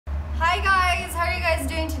guys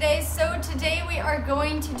doing today? So today we are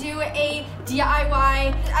going to do a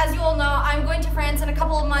DIY. As you all know, I'm going to France in a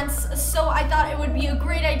couple of months, so I thought it would be a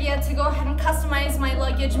great idea to go ahead and customize my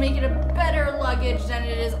luggage, make it a better luggage than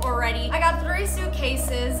it is already. I got 3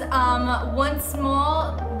 suitcases, one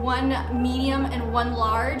small, one medium, and one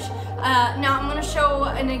large. Now I'm going to show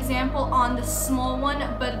an example on the small one,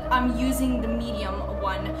 but I'm using the medium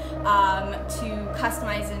one to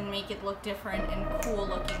customize and make it look different and cool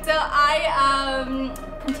looking. So I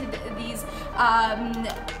printed these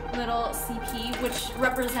little CP, which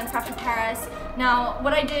represent CraftyParis. Now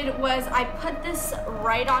what I did was I put this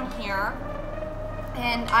right on here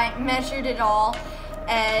and I measured it all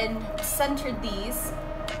and centered these.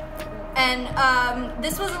 And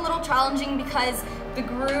this was a little challenging because the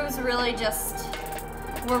grooves really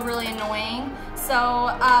were really annoying. So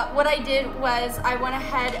what I did was I went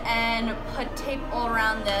ahead and put tape all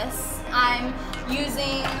around this. I'm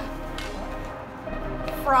using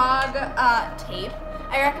frog tape.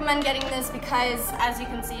 I recommend getting this because, as you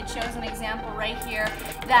can see, it shows an example right here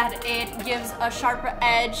that it gives a sharper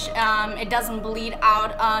edge. It doesn't bleed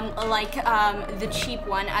out on like the cheap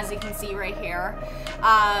one, as you can see right here.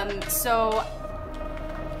 So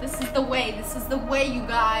this is the way you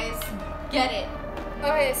guys get it.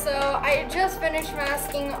 Okay, so I just finished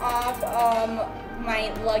masking off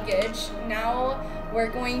my luggage. Now we're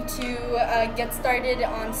going to get started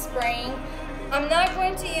on spraying. I'm not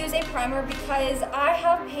going to use a primer because I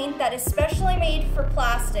have paint that is specially made for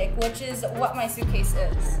plastic, which is what my suitcase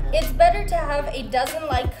is. It's better to have a dozen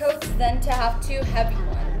light coats than to have 2 heavy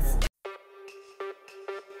ones.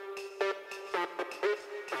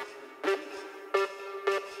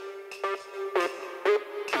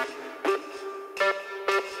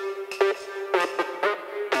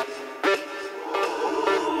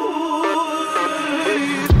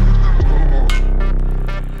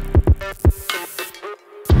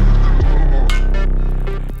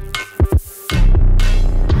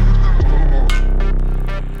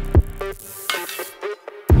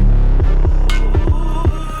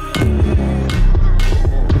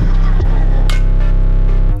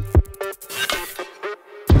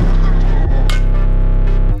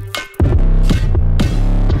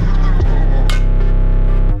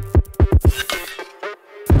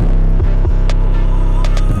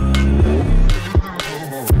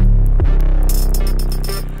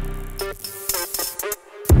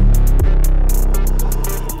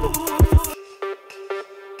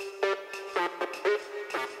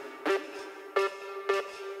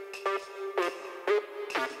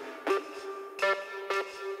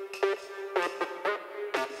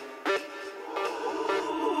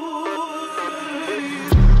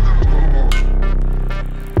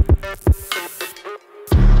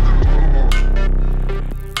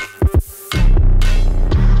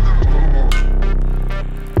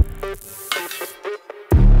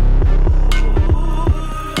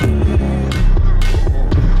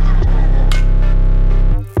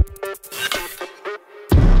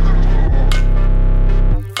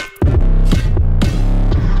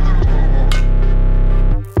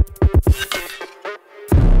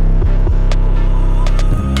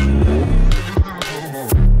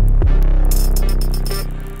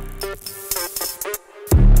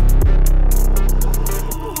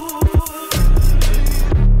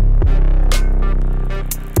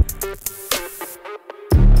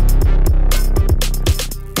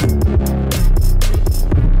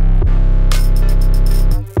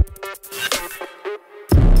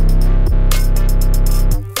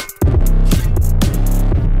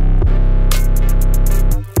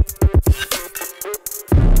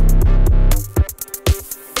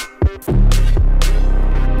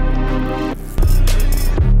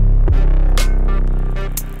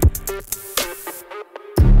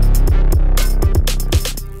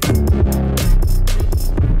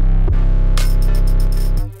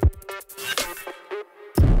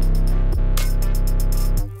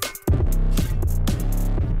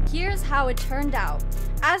 How it turned out.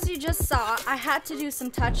 As you just saw, I had to do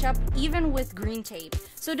some touch-up even with green tape,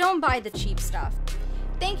 so don't buy the cheap stuff.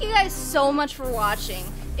 Thank you guys so much for watching.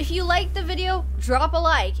 If you liked the video, drop a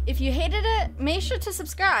like. If you hated it, make sure to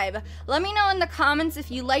subscribe. Let me know in the comments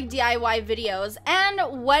if you like DIY videos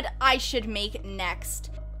and what I should make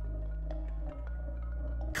next.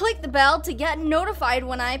 Click the bell to get notified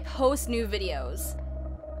when I post new videos.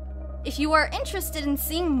 If you are interested in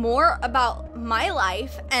seeing more about my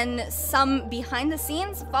life and some behind the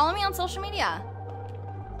scenes, follow me on social media.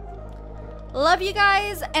 Love you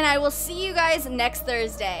guys, and I will see you guys next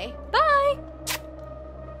Thursday. Bye!